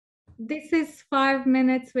This is 5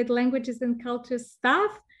 Minutes with Languages and Cultures staff,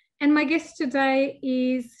 and my guest today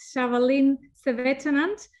is Chavalin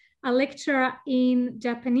𝗍𝗵, a lecturer in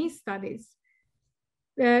Japanese studies.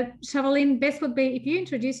 Chavalin, best would be if you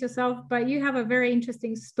introduce yourself, but you have a very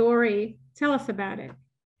interesting story. Tell us about it.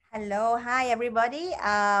 Hello, hi everybody.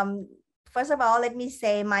 First of all, let me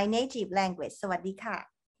say my native language, 𝗏𝗏,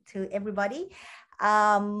 to everybody.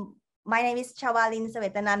 My name is Chavalin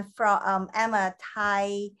𝗍𝗵. I'm a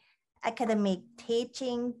Thai academic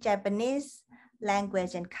teaching Japanese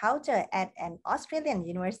language and culture at an Australian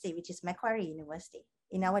university, which is Macquarie University,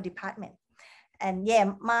 in our department. And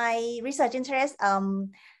yeah, my research interest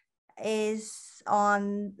is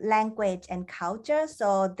on language and culture.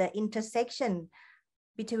 So the intersection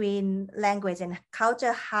between language and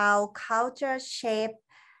culture, how culture shape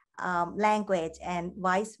language and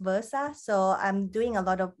vice versa. So I'm doing a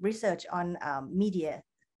lot of research on media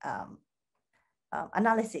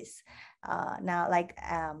analysis now, like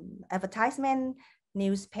advertisement,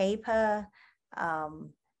 newspaper,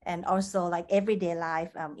 and also like everyday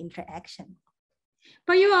life interaction.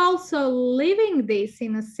 But you're also living this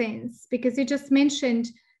in a sense, because you just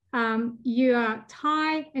mentioned you are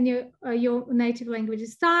Thai and your native language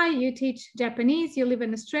is Thai, you teach Japanese, you live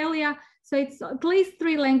in Australia. So it's at least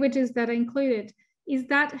 3 languages that are included. Is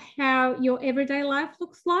that how your everyday life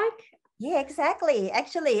looks like? Yeah, exactly.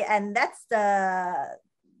 Actually, and that's the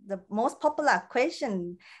most popular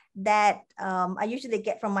question that I usually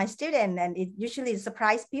get from my student, and it usually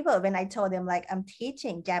surprises people when I told them like I'm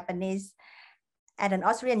teaching Japanese at an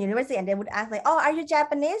Australian university, and they would ask like, "Oh, are you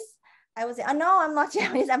Japanese?" I would say, "Oh no, I'm not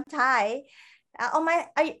Japanese. I'm Thai."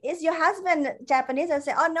 Is your husband Japanese? I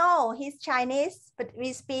say, "Oh no, he's Chinese, but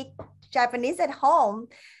we speak Japanese at home."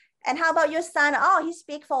 And how about your son? Oh, he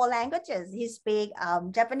speaks 4 languages. He speaks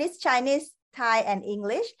Japanese, Chinese, Thai, and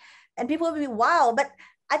English. And people will be, wow. But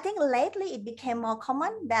I think lately it became more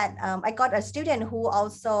common that I got a student who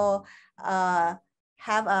also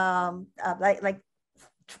have like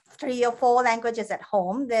 3 or 4 languages at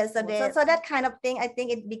home. So that kind of thing, I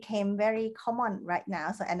think it became very common right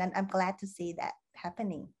now. So, and then I'm glad to see that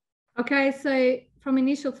happening. Okay, so from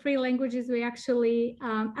initial 3 languages, we actually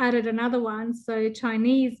added another one. So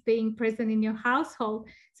Chinese being present in your household.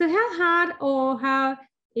 So how hard or how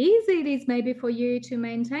easy it is maybe for you to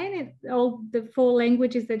maintain it, all the 4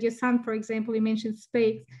 languages that your son, for example, you mentioned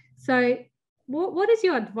speaks. So what is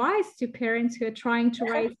your advice to parents who are trying to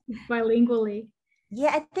raise bilingually?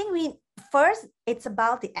 Yeah, I think first, it's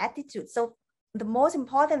about the attitude. So the most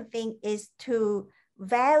important thing is to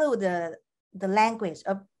value the language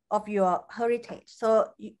of your heritage.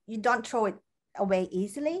 So you don't throw it away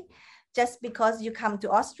easily just because you come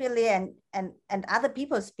to Australia and other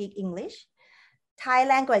people speak English. Thai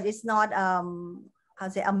language is not a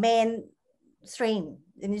mainstream.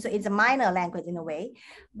 It's a minor language in a way,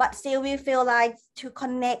 but still we feel like to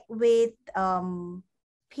connect with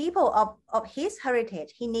people of his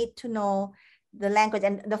heritage, he needs to know the language.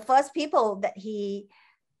 And the first people that he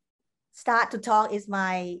start to talk is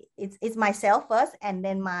myself first, and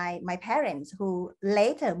then my parents, who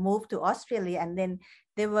later moved to Australia, and then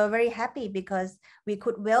they were very happy because we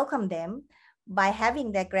could welcome them by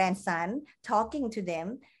having their grandson talking to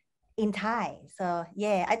them in Thai. So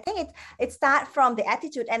yeah, I think it starts from the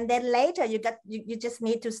attitude, and then later you just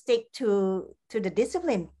need to stick to the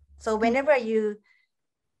discipline. So whenever you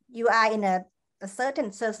are in a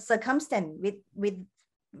certain circumstance with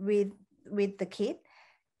the kid,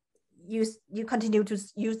 you continue to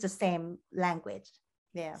use the same language.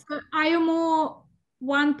 Yeah. So are you more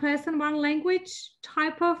one person, one language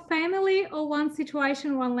type of family, or one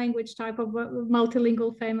situation, one language type of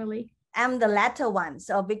multilingual family? I'm the latter one.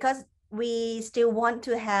 So because we still want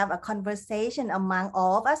to have a conversation among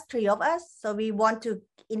all of us, 3 of us. So we want to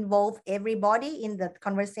involve everybody in the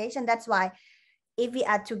conversation. That's why if we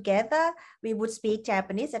are together, we would speak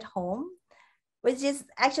Japanese at home, which is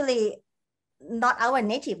actually not our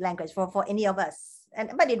native language for any of us,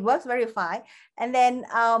 but it works very fine. And then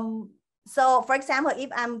so for example,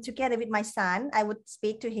 if I'm together with my son, I would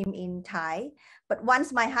speak to him in Thai, but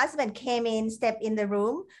once my husband step in the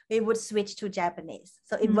room, we would switch to Japanese.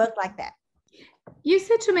 So it worked like that. You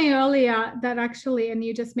said to me earlier that actually, and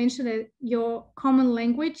you just mentioned it, your common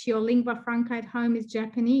language, your lingua franca at home is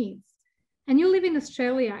Japanese, and you live in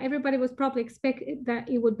Australia. Everybody was probably expecting that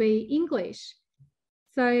it would be English.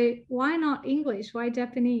 So why not English? Why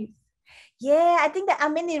Japanese? Yeah, I think there are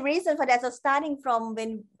many reasons for that. So starting from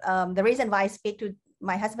when the reason why I speak to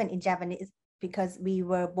my husband in Japanese, because we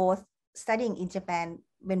were both studying in Japan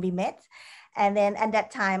when we met. And then at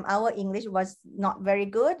that time, our English was not very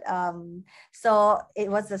good. So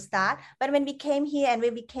it was a start. But when we came here and we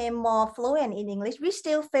became more fluent in English, we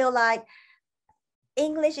still feel like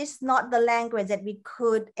English is not the language that we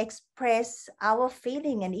could express our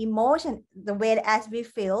feeling and emotion the way as we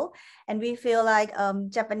feel. And we feel like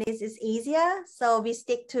Japanese is easier. So we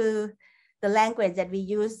stick to the language that we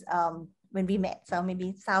use when we met. So maybe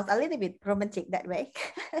it sounds a little bit romantic that way.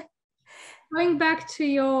 Going back to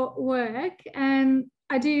your work, and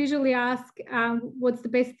I do usually ask what's the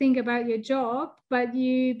best thing about your job, but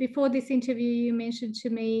before this interview, you mentioned to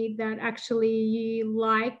me that actually you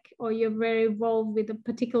like, or you're very involved with a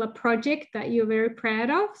particular project that you're very proud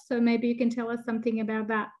of. So maybe you can tell us something about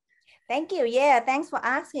that. Thank you. Yeah, thanks for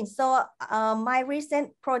asking. So my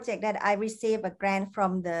recent project that I received a grant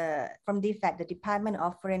from DFAT, the Department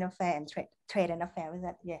of Foreign Affairs and Trade and Affairs.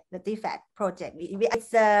 The DFAT project.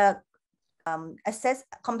 It's a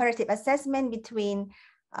comparative assessment between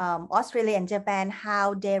Australia and Japan,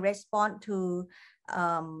 how they respond to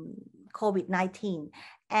COVID-19.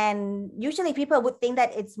 And usually people would think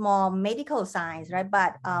that it's more medical science, right?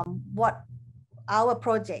 But what our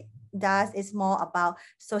project does is more about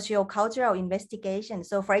socio-cultural investigation.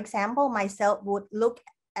 So for example, myself would look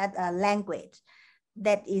at a language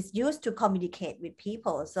that is used to communicate with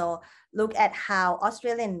people. So look at how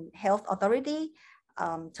Australian health authority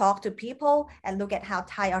talk to people, and look at how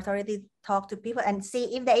Thai authorities talk to people, and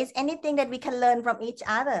see if there is anything that we can learn from each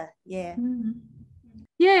other. Yeah.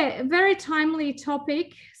 Yeah, very timely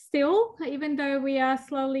topic still, even though we are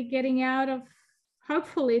slowly getting out of,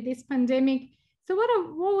 hopefully, this pandemic. So what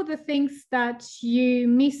were the things that you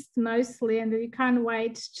missed mostly and that you can't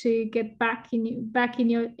wait to get back in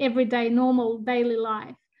your everyday normal daily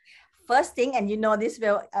life? First thing, and you know this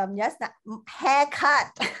will, just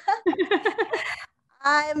haircut.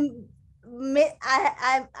 I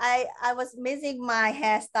was missing my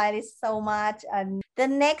hairstylist so much. And the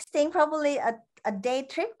next thing, probably a day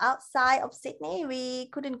trip outside of Sydney. We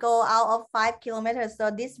couldn't go out of 5 kilometers. So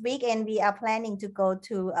this weekend we are planning to go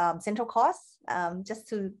to Central Coast, just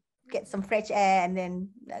to get some fresh air and then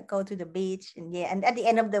go to the beach. And yeah, and at the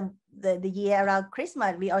end of the year around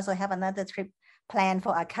Christmas, we also have another trip planned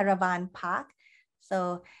for a caravan park.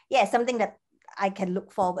 So yeah, something that I can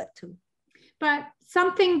look forward to. But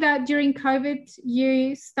something that during COVID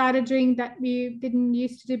you started doing that you didn't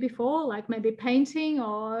used to do before, like maybe painting,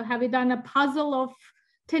 or have you done a puzzle of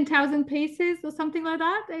 10,000 pieces or something like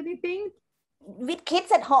that? Anything? With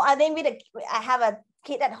kids at home, I think I have a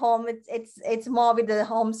kid at home. It's more with the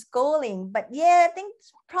homeschooling. But yeah, I think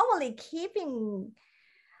probably keeping.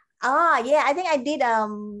 Yeah, I think I did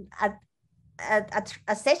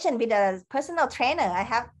a session with a personal trainer.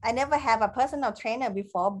 I never have a personal trainer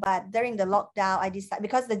before, but during the lockdown, I decided,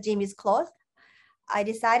 because the gym is closed, I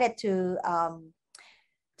decided to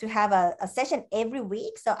have a session every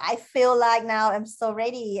week. So I feel like now I'm so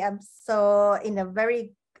ready. I'm so in a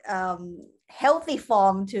very healthy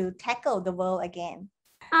form to tackle the world again.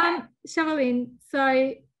 Chavalin,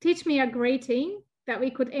 so teach me a greeting that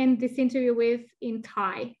we could end this interview with in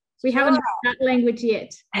Thai. We haven't learned that language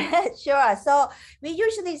yet. Sure. So we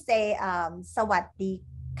usually say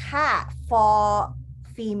sawatdee-kha for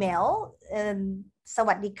female and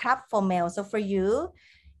sawadee-krap for male. So for you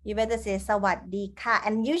better say sawadee-kha.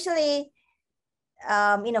 And usually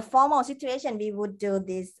in a formal situation, we would do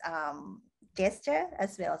this gesture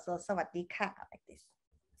as well. So sawadee-kha, like this.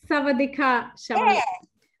 Sawadee-kha. Yeah,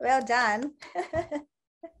 well done.